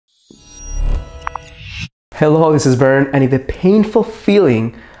Hello, this is Vern, and if the painful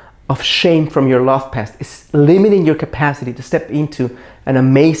feeling of shame from your love past is limiting your capacity to step into an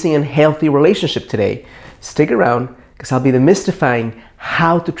amazing and healthy relationship today, stick around because I'll be demystifying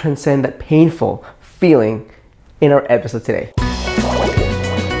how to transcend that painful feeling in our episode today.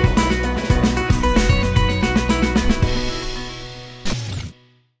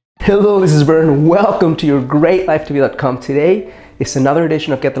 Hello, this is Vern. Welcome to your GreatLifeTV.com. Today is another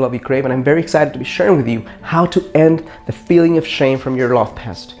edition of Get the Love You Crave, and I'm very excited to be sharing with you how to end the feeling of shame from your love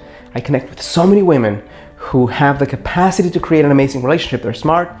past. I connect with so many women who have the capacity to create an amazing relationship. They're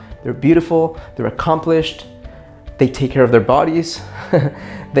smart, they're beautiful, they're accomplished, they take care of their bodies,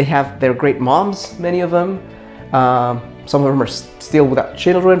 they're great moms, many of them. Some of them are still without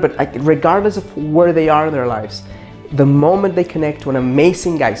children, but regardless of where they are in their lives, the moment they connect to an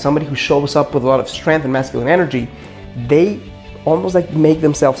amazing guy, somebody who shows up with a lot of strength and masculine energy, they almost like make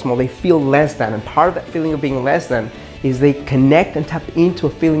themselves small. They feel less than, and part of that feeling of being less than is they connect and tap into a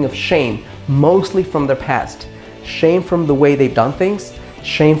feeling of shame, mostly from their past. Shame from the way they've done things,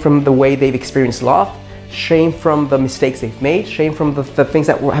 shame from the way they've experienced love, shame from the mistakes they've made, shame from the things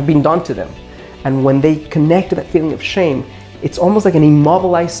that have been done to them. And when they connect to that feeling of shame, it's almost like an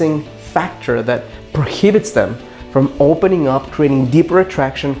immobilizing factor that prohibits them from opening up, creating deeper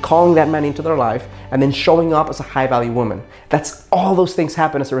attraction, calling that man into their life, and then showing up as a high-value woman. That's all those things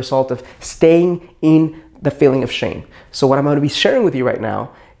happen as a result of staying in the feeling of shame. So what I'm going to be sharing with you right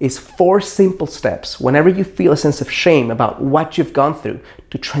now is 4 simple steps whenever you feel a sense of shame about what you've gone through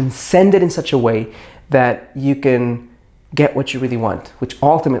to transcend it in such a way that you can get what you really want, which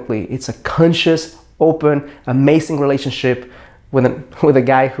ultimately it's a conscious, open, amazing relationship with a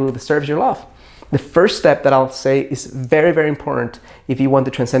guy who deserves your love. The first step that I'll say is very, very important if you want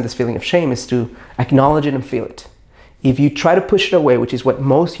to transcend this feeling of shame is to acknowledge it and feel it. If you try to push it away, which is what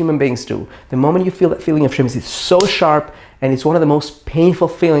most human beings do, the moment you feel that feeling of shame is so sharp and it's one of the most painful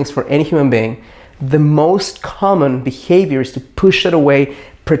feelings for any human being, the most common behavior is to push it away,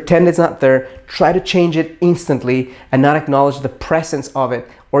 pretend it's not there, try to change it instantly and not acknowledge the presence of it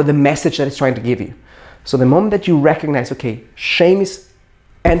or the message that it's trying to give you. So the moment that you recognize, okay, shame is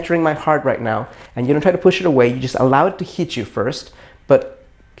entering my heart right now, and you don't try to push it away, you just allow it to hit you first, but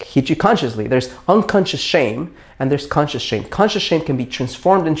hit you consciously. There's unconscious shame and there's conscious shame. Conscious shame can be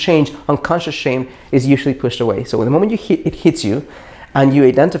transformed and changed. Unconscious shame is usually pushed away. So the moment it hits you and you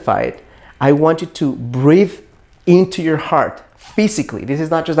identify it, I want you to breathe into your heart physically. This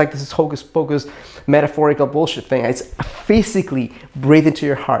is not just like this is hocus pocus metaphorical bullshit thing. It's physically breathe into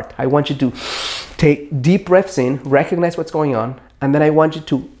your heart. I want you to take deep breaths in, recognize what's going on, and then I want you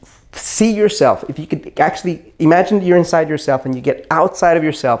to see yourself. If you could actually imagine you're inside yourself and you get outside of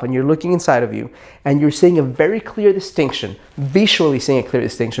yourself and you're looking inside of you and you're seeing a very clear distinction, visually seeing a clear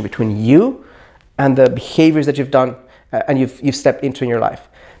distinction between you and the behaviors that you've done and you've stepped into in your life.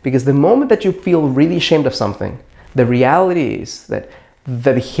 Because the moment that you feel really ashamed of something, the reality is that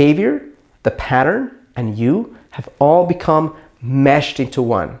the behavior, the pattern, and you have all become meshed into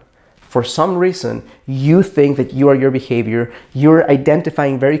one. For some reason, you think that you are your behavior, you're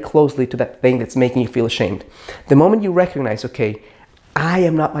identifying very closely to that thing that's making you feel ashamed. The moment you recognize, okay, I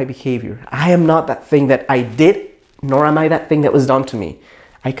am not my behavior, I am not that thing that I did, nor am I that thing that was done to me.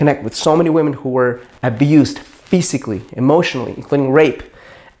 I connect with so many women who were abused physically, emotionally, including rape.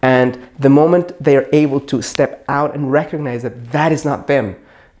 And the moment they are able to step out and recognize that that is not them,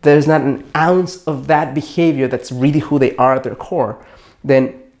 there's not an ounce of that behavior that's really who they are at their core,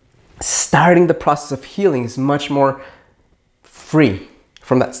 then starting the process of healing is much more free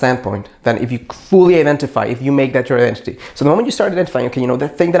from that standpoint than if you fully identify, if you make that your identity. So the moment you start identifying, okay, you know,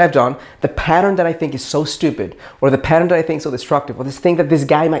 that thing that I've done, the pattern that I think is so stupid, or the pattern that I think is so destructive, or this thing that this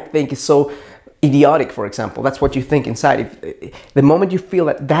guy might think is so idiotic, for example, that's what you think inside. The moment you feel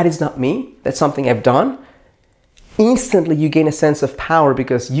that that is not me, that's something I've done, instantly you gain a sense of power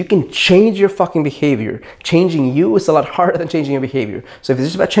because you can change your fucking behavior. Changing you is a lot harder than changing your behavior. So if it's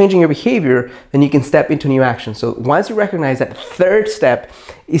just about changing your behavior, then you can step into new action. So once you recognize that, the third step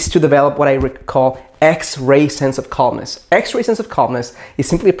is to develop what I call X-ray sense of calmness. X-ray sense of calmness is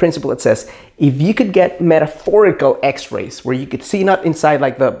simply a principle that says, if you could get metaphorical X-rays where you could see not inside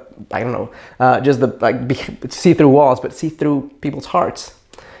like the, I don't know, just the like see through walls, but see through people's hearts,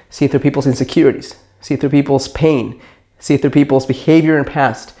 see through people's insecurities, see through people's pain, see through people's behavior and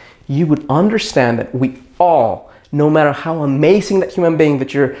past, you would understand that we all, no matter how amazing that human being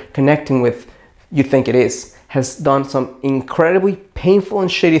that you're connecting with you think it is, has done some incredibly painful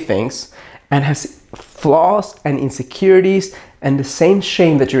and shitty things and has flaws and insecurities and the same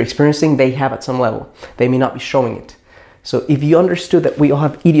shame that you're experiencing they have at some level. They may not be showing it. So if you understood that we all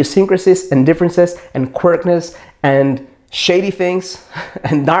have idiosyncrasies and differences and quirkness and shady things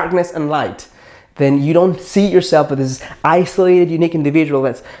and darkness and light, then you don't see yourself as this isolated, unique individual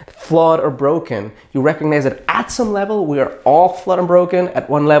that's flawed or broken. You recognize that at some level, we are all flawed and broken. At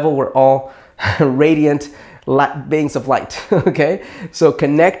one level, we're all radiant beings of light, okay? So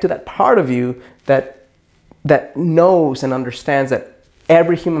connect to that part of you that knows and understands that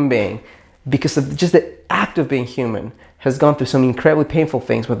every human being, because of just the act of being human, has gone through some incredibly painful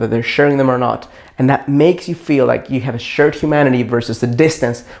things, whether they're sharing them or not. And that makes you feel like you have a shared humanity versus the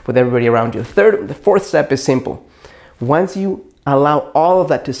distance with everybody around you. The fourth step is simple. Once you allow all of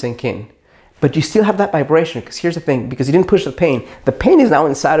that to sink in, but you still have that vibration, because here's the thing, because you didn't push the pain is now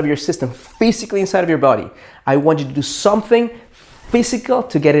inside of your system, physically inside of your body. I want you to do something physical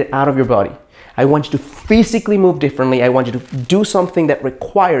to get it out of your body. I want you to physically move differently. I want you to do something that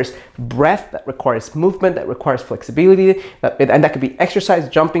requires breath, that requires movement, that requires flexibility, and that could be exercise,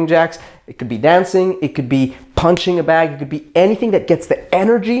 jumping jacks, it could be dancing, it could be punching a bag, it could be anything that gets the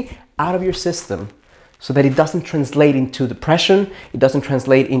energy out of your system so that it doesn't translate into depression, it doesn't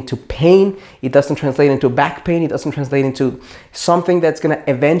translate into pain, it doesn't translate into back pain, it doesn't translate into something that's gonna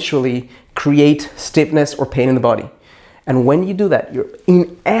eventually create stiffness or pain in the body. And when you do that, you're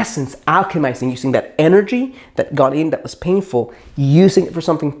in essence alchemizing, using that energy that got in, that was painful, using it for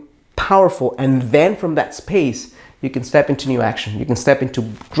something powerful. And then from that space, you can step into new action. You can step into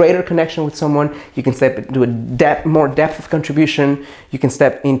greater connection with someone. You can step into more depth of contribution. You can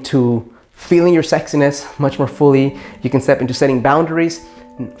step into feeling your sexiness much more fully. You can step into setting boundaries.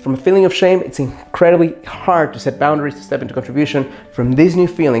 From a feeling of shame, it's incredibly hard to set boundaries, to step into contribution. From this new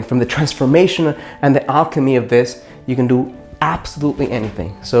feeling, from the transformation and the alchemy of this, you can do absolutely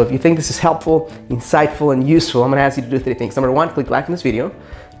anything. So if you think this is helpful, insightful, and useful, I'm gonna ask you to do 3 things. Number 1, click like on this video.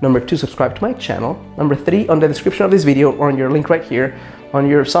 Number 2, subscribe to my channel. Number 3, on the description of this video or on your link right here,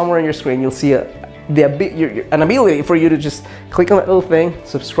 somewhere on your screen, you'll see an ability for you to just click on that little thing,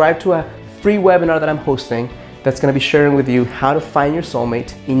 subscribe to a free webinar that I'm hosting that's gonna be sharing with you how to find your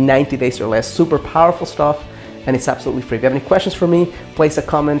soulmate in 90 days or less. Super powerful stuff, and it's absolutely free. If you have any questions for me, place a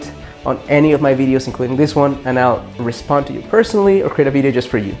comment on any of my videos, including this one, and I'll respond to you personally or create a video just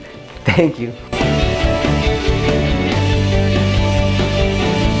for you. Thank you.